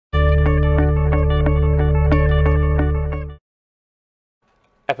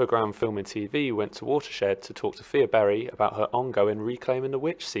Epigram Film and TV went to Watershed to talk to Thea Berry about her ongoing Reclaiming the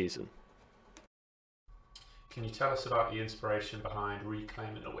Witch season. Can you tell us about the inspiration behind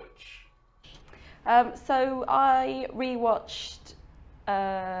Reclaiming the Witch? So I rewatched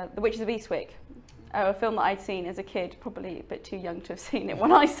The Witches of Eastwick, a film that I'd seen as a kid, probably a bit too young to have seen it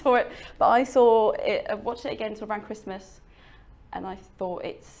when I saw it, but I saw it, I watched it again sort of around Christmas, and I thought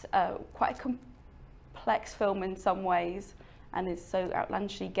it's quite a complex film in some ways, and is so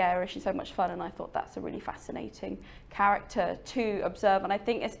outlandishly garish and so much fun, and I thought that's a really fascinating character to observe. And I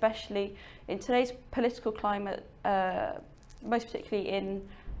think especially in today's political climate, most particularly in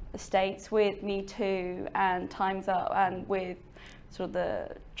the States with Me Too and Time's Up, and with sort of the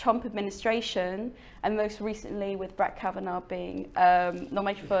Trump administration, and most recently with Brett Kavanaugh being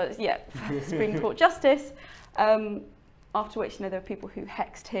nominated for Supreme Court Justice, after which, you know, there were people who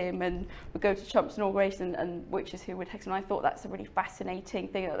hexed him and would go to Trump's inauguration, and witches who would hex him. And I thought that's a really fascinating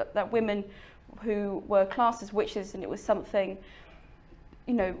thing, that women who were classed as witches, and it was something,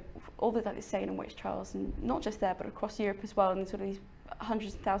 you know, all the like saying in witch trials, and not just there but across Europe as well, and sort of these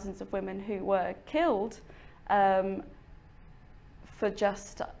hundreds of thousands of women who were killed for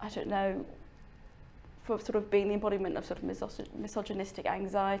just, I don't know, for sort of being the embodiment of sort of misogynistic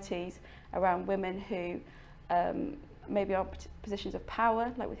anxieties around women who maybe are positions of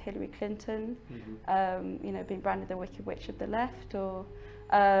power, like with Hillary Clinton, you know, being branded the Wicked Witch of the left, or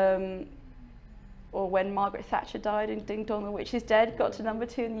when Margaret Thatcher died and Ding Dong the Witch is Dead got to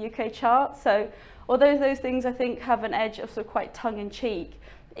 #2 in the UK chart. So although those things I think have an edge of sort of quite tongue-in-cheek,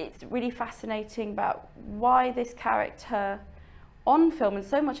 it's really fascinating about why this character on film, and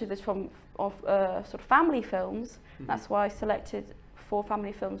so much of this from sort of family films, that's why I selected 4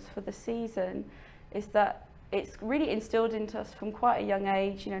 family films for the season, is that it's really instilled into us from quite a young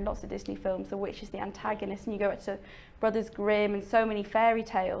age. You know, lots of Disney films, the witch is the antagonist, and you go back to Brothers Grimm and so many fairy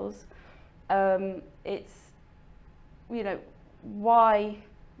tales. It's, you know, why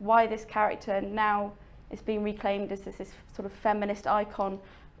this character now is being reclaimed as this sort of feminist icon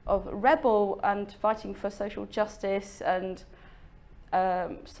of rebel and fighting for social justice and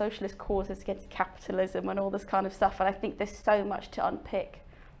socialist causes against capitalism and all this kind of stuff. And I think there's so much to unpick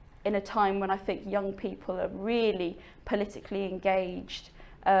in a time when I think young people are really politically engaged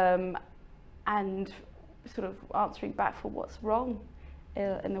and sort of answering back for what's wrong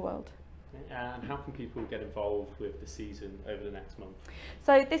in the world. And how can people get involved with the season over the next month?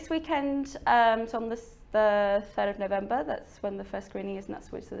 So this weekend, so on the 3rd of November, that's when the first screening is, and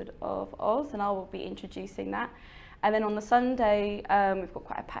that's Wizard of Oz, and I will be introducing that. And then on the Sunday, we've got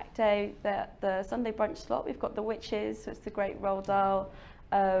quite a packed day. The Sunday brunch slot, we've got The Witches, so it's the great Roald Dahl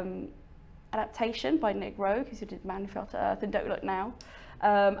adaptation by Nick Rowe, who did Man Who Fell to Earth and Don't Look Now.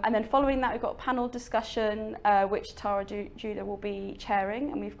 And then following that, we've got a panel discussion, which Tara Judah will be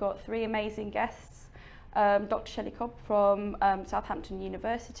chairing, and we've got 3 amazing guests. Dr. Shelley Cobb from Southampton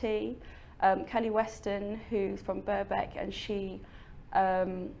University, Kelly Weston, who's from Birkbeck, and she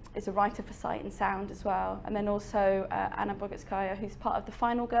is a writer for Sight and Sound as well. And then also Anna Bogatskaya, who's part of the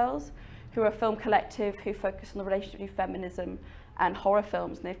Final Girls, who are a film collective who focus on the relationship between feminism and horror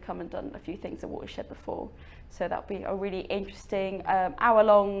films, and they've come and done a few things at Watershed before. So that'll be a really interesting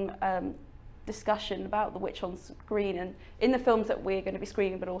hour-long discussion about the witch on screen and in the films that we're going to be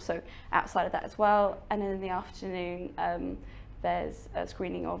screening, but also outside of that as well. And then in the afternoon, there's a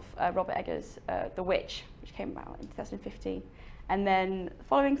screening of Robert Eggers' The Witch, which came out in 2015. And then the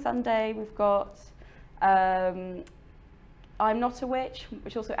following Sunday, we've got I'm Not a Witch,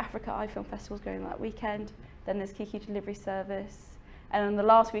 which also Africa Eye Film Festival is going on that weekend. Then there's Kiki Delivery Service. And on the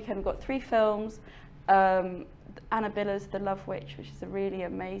last weekend, we've got 3 films. Anna Biller's The Love Witch, which is a really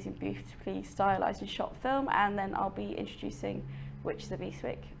amazing, beautifully stylized and shot film. And then I'll be introducing Witches of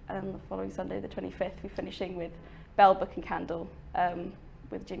Eastwick. And then the following Sunday, the 25th, we're finishing with Bell, Book and Candle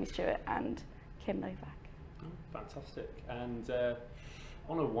with Jimmy Stewart and Kim Novak. Oh, fantastic. And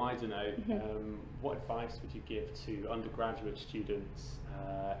on a wider note, what advice would you give to undergraduate students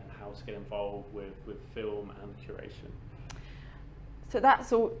and how to get involved with film and curation? So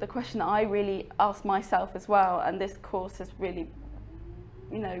that's all the question that I really asked myself as well, and this course has really,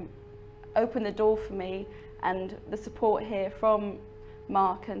 you know, opened the door for me, and the support here from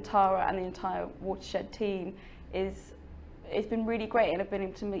Mark and Tara and the entire Watershed team it's been really great, and I've been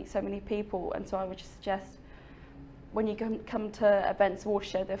able to meet so many people. And so I would just suggest, when you come to events,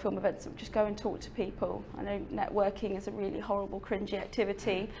 Watershed, their film events, just go and talk to people. I know networking is a really horrible, cringy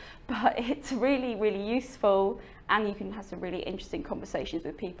activity, but it's really, really useful, and you can have some really interesting conversations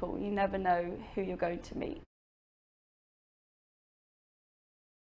with people. You never know who you're going to meet.